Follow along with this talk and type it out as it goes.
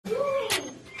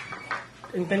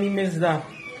Anytime you miss that.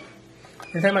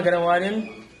 Anytime I get a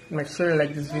warning, make sure you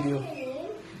like this video.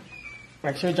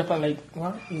 Make sure you drop a like.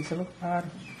 What? You see, look hard.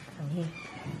 From here.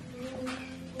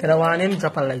 Get a warning,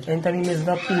 drop a like. Anytime you miss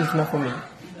that, please not for me.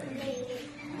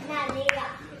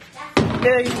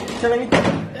 Hey, tell me.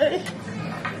 Hey.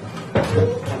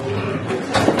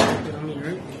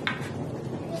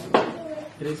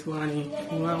 This one,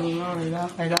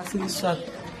 I got to see this shot.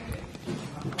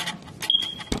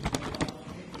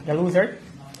 You loser?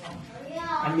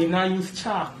 I mean, I use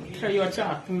chalk. Tell you a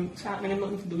chalk. Chalk has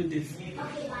nothing to do with this.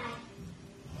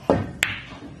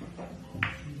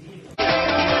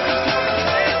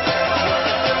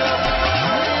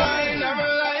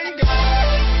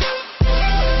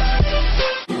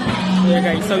 Yeah,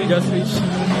 guys, so we just reached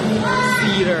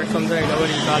Cedar or something like that. What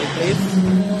do you call the place?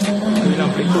 We're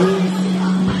gonna play pool.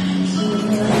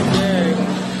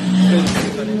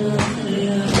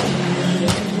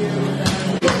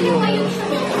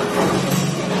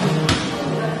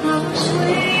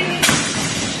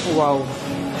 Wow.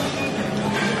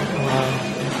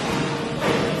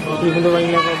 Even though I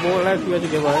never bought last year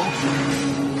together.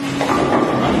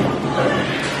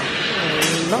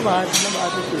 Not bad to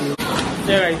see.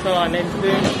 Yeah, right, so our next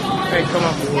day, I come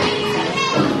up with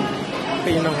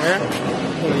you know where?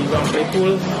 We're going to play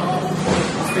pool.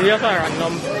 So you have a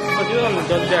random, but you don't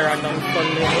just get random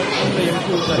Sunday, playing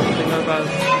pool or something because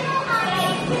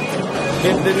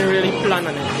they didn't really plan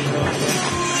on it, you know.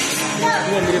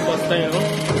 You want to be the bus time, you know,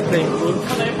 playing pool.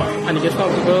 And you get some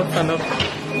people stand up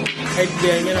right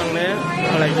there, you know, there,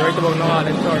 like right about now, or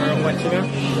watching it.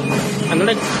 And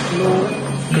like no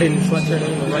glimpse watching,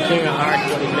 you know, watching a hard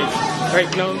body like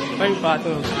right now, I'm part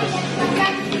of it.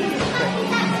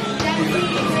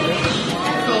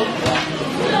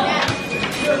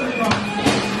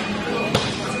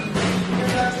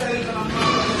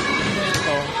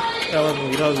 That was me,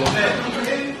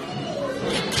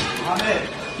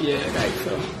 yeah, guys,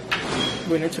 so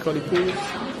we're gonna check out the pools.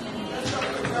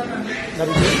 That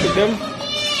is it with them.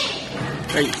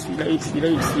 Let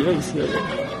me see.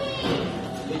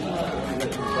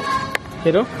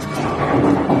 You know?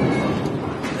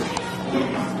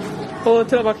 Oh,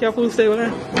 tell about your pool stay,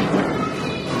 right?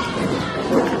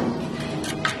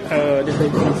 This is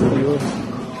pool studio.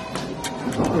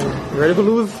 Ready to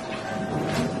lose?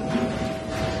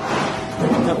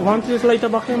 Once this light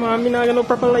back here, man, I'm not gonna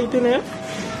proper light in here.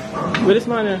 Where is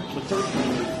man here?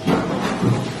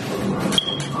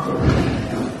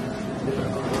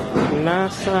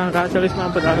 Nasa, got this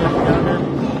man, but I'm not gonna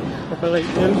proper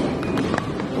light in.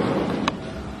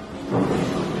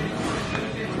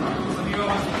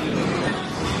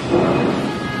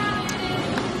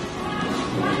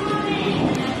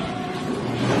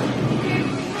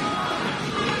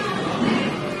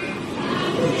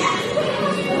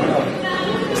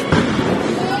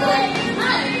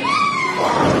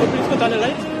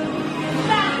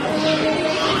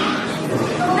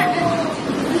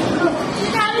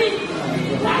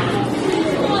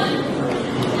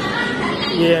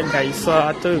 Yeah, guys, so I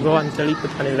have to go until you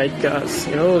put on the light, guys.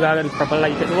 You know, we got the proper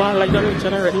lighting. Well, light on each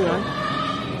other already, man.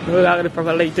 We got the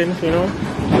proper lighting, you know.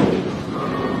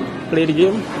 Play the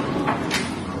game.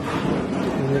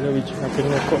 I'm gonna be dropping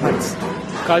the quads.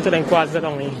 Call to them quads that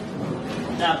on me.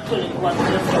 Yeah, pulling quads.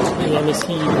 Yeah, let me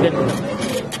see.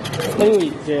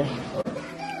 Anyway,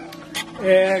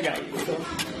 yeah, guys, so.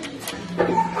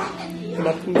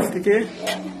 Back to the sticky.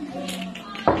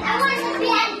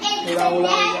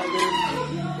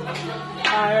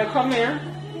 Come here.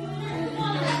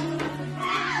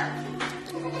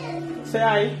 Say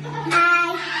hi. Hi.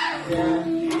 Yeah.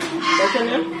 What's your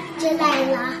name?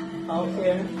 Jelila.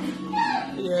 Okay.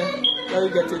 Yeah. Now you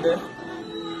get to there.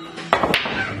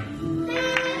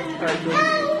 Alright, good.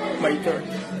 My turn.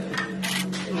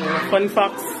 Fun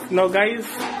facts. Now, guys,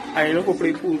 I know who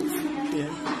play pools. Yeah.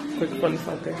 Quick fun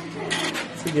fact.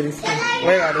 So, get this thing.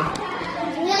 Where are they?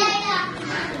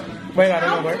 Where are they,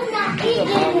 number?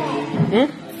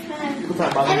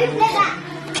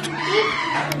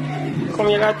 Come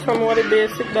here, let's show me what the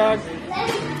basic, dog.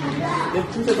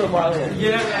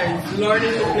 Yeah, guys,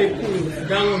 learning to play pool.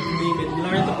 Download the name,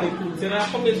 learn to play pool. So now,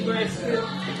 come here, guys.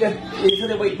 Is it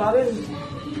the white ball?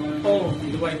 Oh,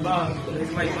 the white ball.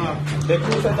 It's white ball. The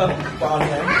pool set up ball,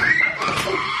 right?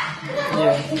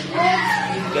 Yeah.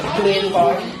 The plain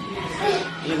ball.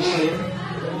 In plain.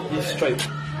 Is straight.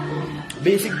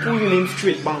 Basic pool, you name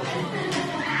straight ball.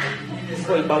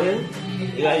 White ball,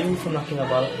 yeah, you for knocking a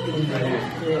ball.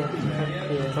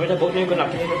 Yeah. So it's about you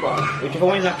knocking the ball. Whichever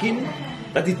one is knocking,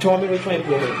 That the tournament we're trying to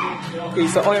play. Okay,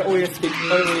 so how you speak?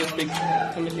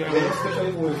 Let me hear it.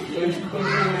 Especially when you speak on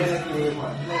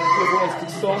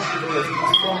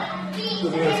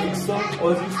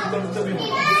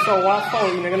So what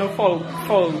foul? You're gonna foul.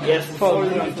 yes, foul.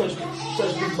 you touch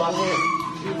the ball here.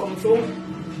 You come through.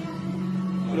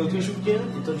 You know, to shoot again,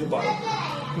 you touch the ball.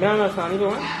 Me understand you,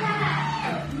 man.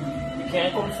 You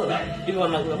can't come so that you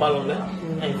don't knock the ball on there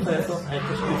and you press up and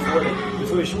push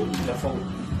before you shoot, you foul.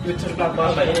 You touch black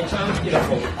ball by any chance, you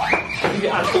foul. If you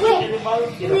add to any ball,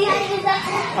 you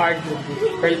foul. Alright, good.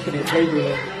 Very good, very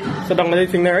good. So down the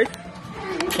thing there, right?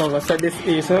 So I'm gonna set this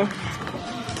ace, huh?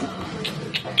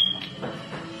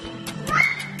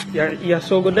 You're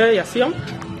so good there, you see him?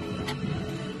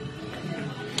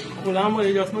 Cool, I'm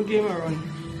gonna just no game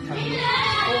around. Oh,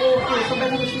 okay, so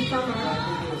then we shoot down.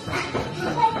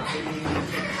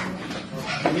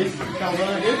 This, can we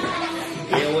run this?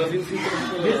 Yeah, what you think?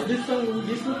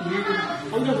 This look weird.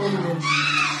 I'm just on the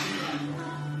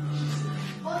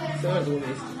So do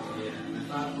this.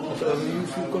 So you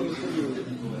should come to you.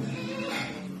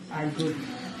 I'm good.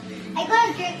 I got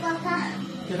a drink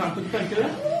water. You can put it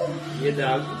there? Yeah,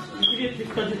 dog. You get this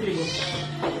on the table.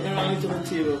 You're not into the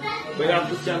table. But you have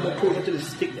to stand up closer to the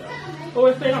stick, dog. Oh,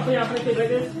 it's playing up for you like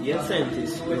this? Yes,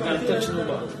 scientist. We can't touch the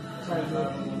ball.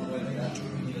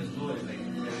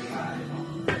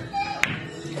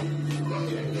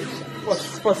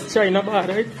 First try na bad,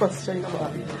 right? First try na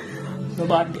bad. No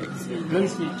bad guys. Don't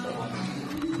speak.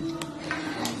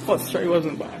 First try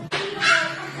wasn't bad.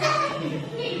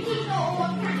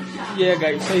 Yeah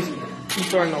guys, so it's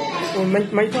turn now. Oh,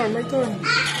 my turn.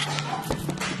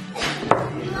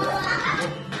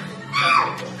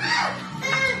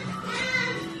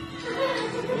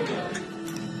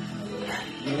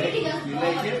 You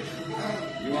like it?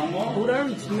 You want more? Who are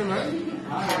reaching the man?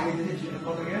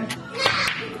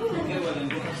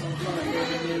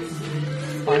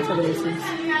 Answer the message.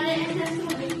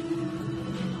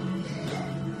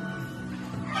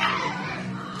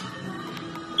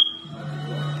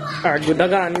 Alright, good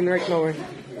again in right now. Okay,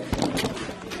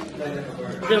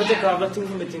 let's grab that thing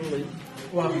from the thing, boy.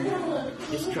 Wow.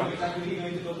 It's strong.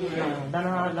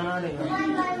 Dana.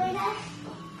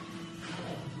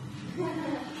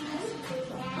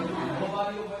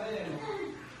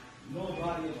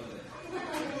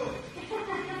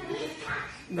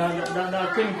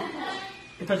 That thing.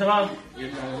 It's a lot. You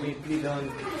can make me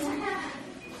done.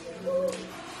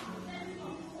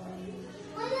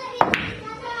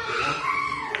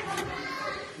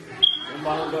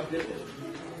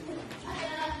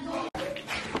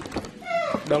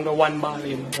 Down to one ball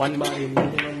in.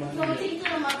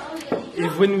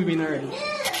 If win, we win already.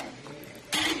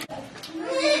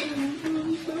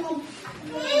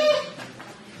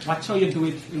 Watch how you do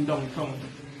it in downtown.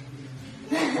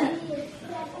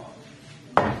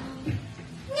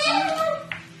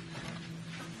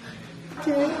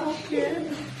 Okay.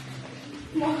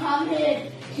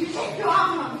 Mohammed, you're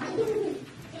strong.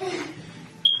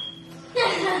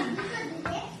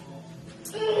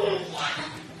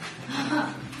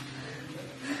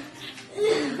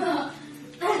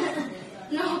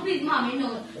 No, please, mommy,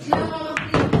 no. No,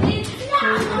 please.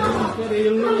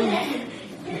 No.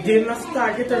 Game na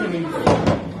start it and win.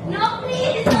 No,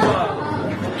 please.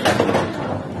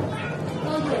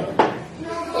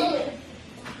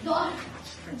 Don't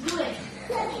do it.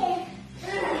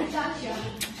 Gotcha.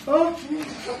 Oh,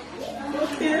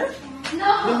 okay. No.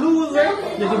 The loser.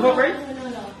 Did you vote right?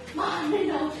 No. Mommy,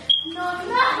 no. No.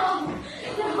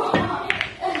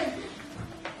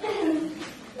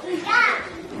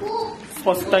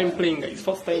 First time playing, guys.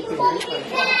 First time playing.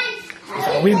 It's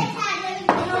a win.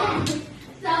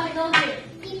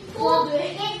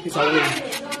 It's a win.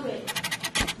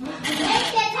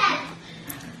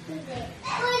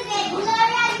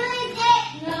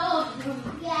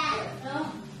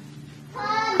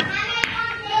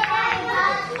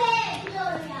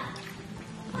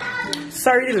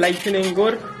 Sorry, the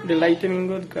lighting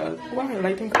good. Girl. Wow,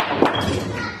 lighting good.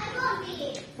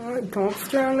 Alright, come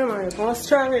strong, man. Come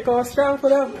strong for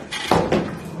them.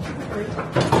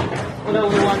 Wala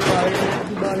one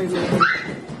ball is it.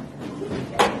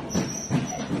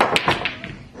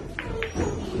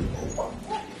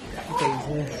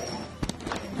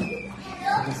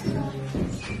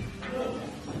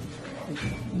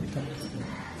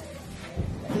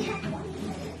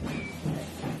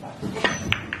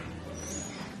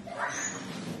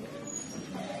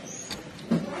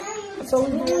 So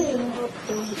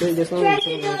they just want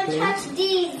Tracy, don't touch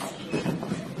these.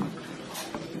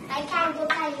 I can't go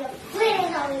by your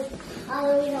foot all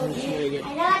the way over here.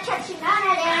 I never touch it none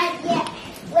of that yet.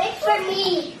 Wait for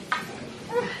me.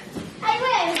 I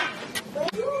will. Wait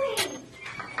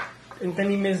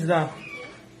anytime you miss that,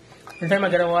 anytime I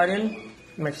get a warning,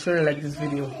 make sure you like this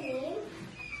video.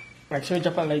 Make sure you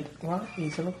drop a like. What?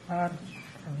 It's a look hard.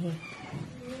 From here.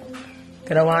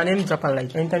 Get a warning, drop a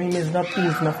like. Anytime you miss that,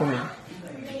 please not for me.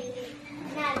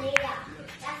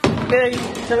 Hey,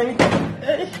 tell me.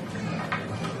 Hey.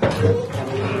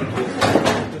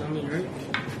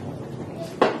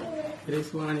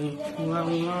 This one,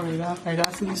 I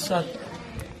got to this shot.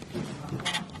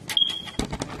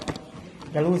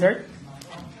 You lose her?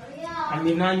 I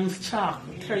mean, I use chalk.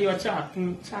 Tell you a chalk.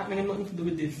 Chalk has nothing to do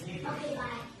with this.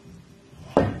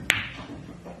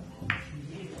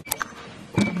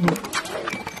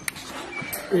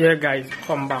 Yeah, guys,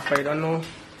 come back. I don't know.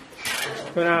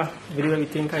 Video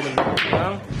everything kind of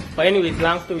long. But anyways,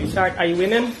 long story short, are you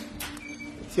winning?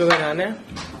 See what's going on there?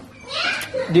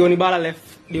 The only ball left.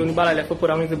 The only ball I left to put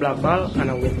on is the black ball and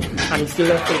I win. And it's still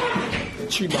left with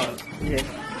 3 balls. Yeah.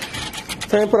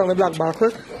 So I put on the black ball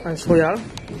quick and show y'all.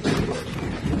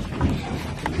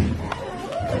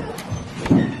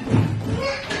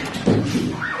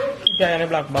 Yeah, the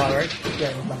black ball, right?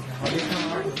 Yeah, the black ball.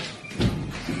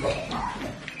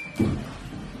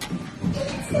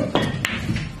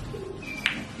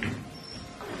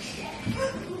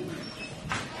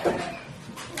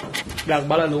 Black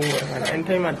ball alone, and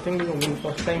anytime I think I win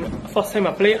first time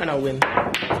I play and I win.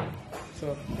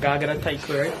 So gotta get a tight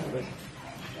right? But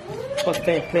first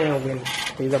time I play and I win.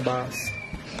 He's a boss.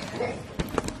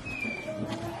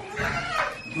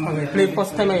 When I play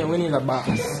first time I win, he's a boss.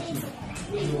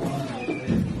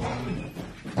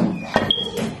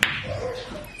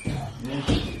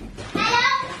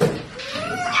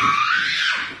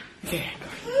 Okay.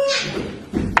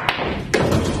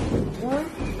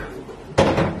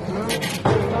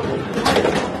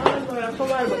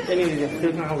 But anyway, you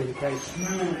still can't win, guys.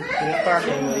 You're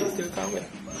parking, but you still can't win.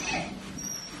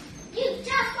 You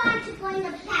just want to play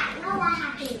the pack. Now what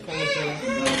happened?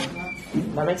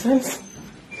 That makes sense?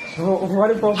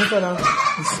 What is professor now?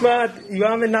 You're smart. You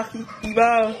want me to knock you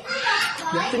out?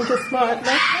 You think you're smart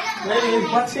now?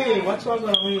 Watch it. Watch what's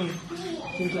going on. You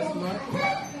think you're smart?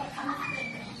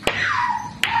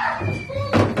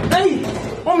 Hey!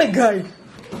 Oh my god!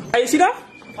 You see that?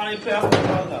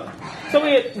 So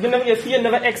wait, you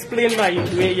never explain why you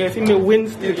see me win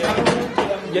still.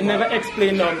 You never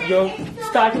explain them. You're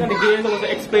starting at the game, you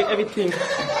to explain everything.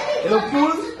 You know,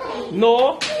 pool?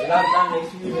 No.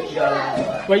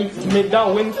 Why you make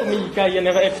that win for me because you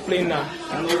never explain that.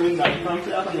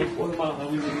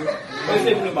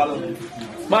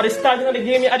 But at the starting of the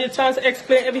game, you had your chance to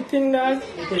explain everything now.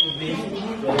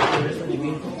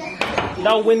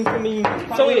 That win for me.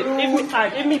 So wait,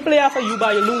 if me play after you,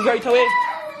 but you lose right away.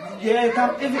 Yeah,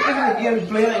 because if the game is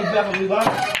playing and you play for me,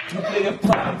 you play your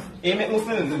plans. It makes no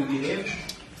sense in the game.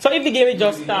 So if the game is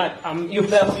just start, you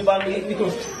play for me, but you can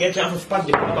get a chance to spot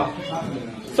the ball.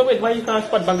 So wait, why you can't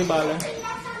spot back the ball?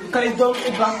 Because it's done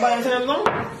with black ball and say no.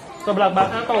 So black ball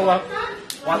can't come back.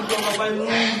 One time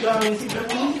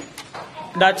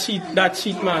That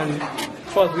cheat man.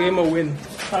 First game will win.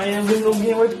 I am win no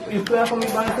game with you play for me,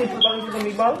 but you play for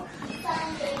me, ball.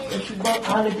 You should ball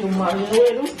all the game, man.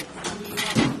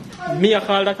 Me, I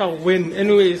call that a win.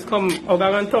 Anyways, come, I'll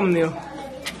go on thumbnail.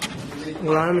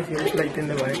 Well, if you like in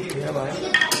the way. Yeah, bye.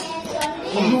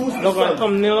 Look on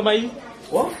thumbnail, bye.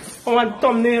 What? I want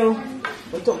thumbnail.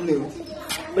 What thumbnail?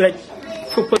 Like,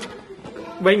 to put,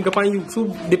 when you go on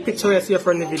YouTube, the picture you see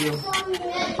from the video.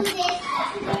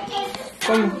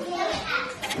 Come.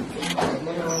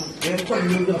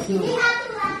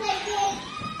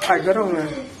 I got on there.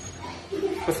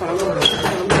 That's all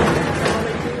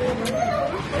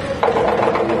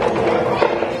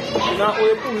now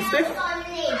we pull stick.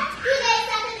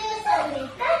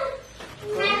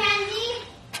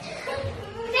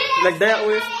 Like that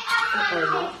way.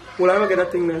 Well, I'm gonna get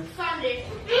that thing there.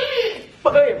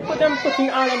 But hey, put them putting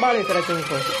all the ball into that thing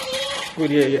first.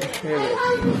 Good, yeah.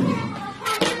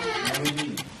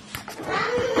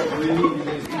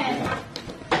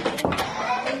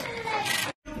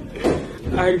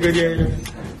 Alright, good, yeah.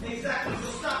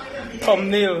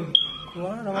 Thumbnail.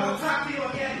 What?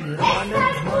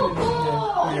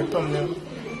 Your thumbnail.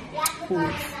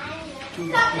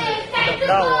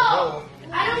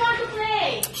 I don't want to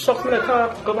play. Shock me the car.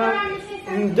 Go back.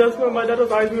 Just remember that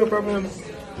was always your problem.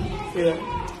 Yeah.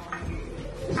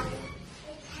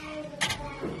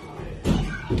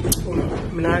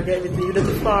 I'm not getting it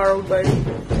too far out, but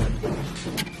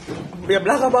you're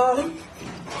black about.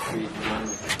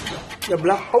 You're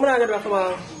black. How am I going to black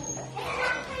about?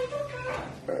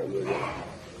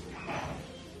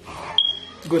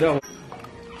 Good out.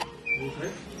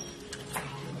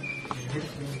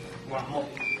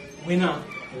 Winner.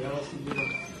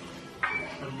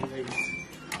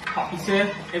 He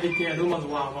said everything I do must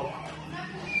warm up.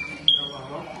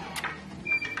 Warm up.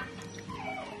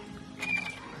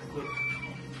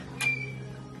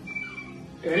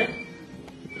 Good. Eh?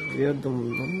 Yeah,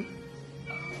 dumb.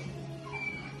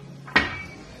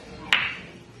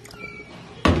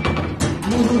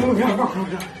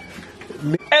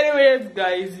 Anyways,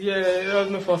 guys, yeah, that was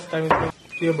my first time.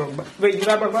 Yeah, bro. Wait, you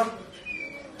got burger?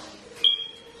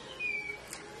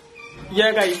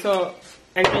 Yeah, guys, so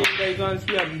anything you guys want to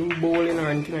see, I do bowling or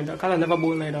anything like that. Because I never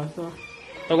bowl like that, so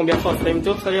it's going to be a first time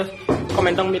too. So just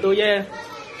comment down below, yeah.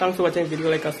 Thanks for watching the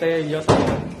video. Like I said, just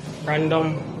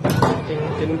random thing,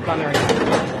 didn't plan or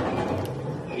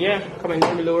anything. Yeah, comment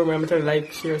down below. Remember to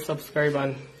like, share, subscribe,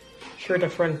 and share with a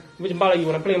friend. Which ball you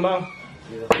want to play, ball?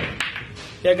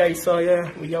 Yeah, guys, so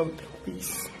yeah, we out.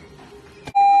 Peace.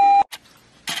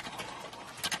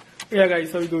 Yeah,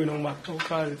 guys, so we going on back now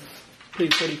because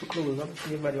place ready to close up.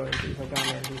 Everybody want to see if I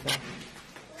can and this.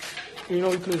 You know,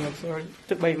 we close up, so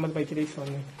took by today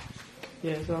Sunday.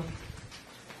 Yeah, so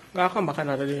gonna come back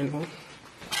another day, you know.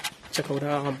 Check out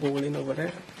the bowling over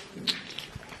there.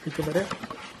 Look over there.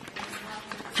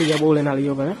 See the bowling alley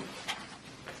over there.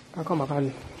 I'll come back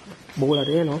and bowl there,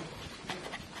 you know.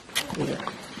 Yeah.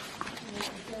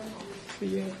 So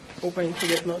yeah, hope I didn't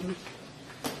forget nothing.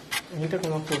 I need to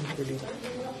come up with today.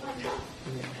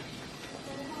 Yeah.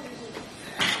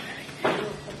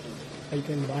 I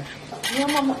can buy.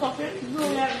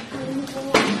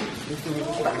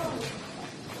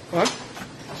 What?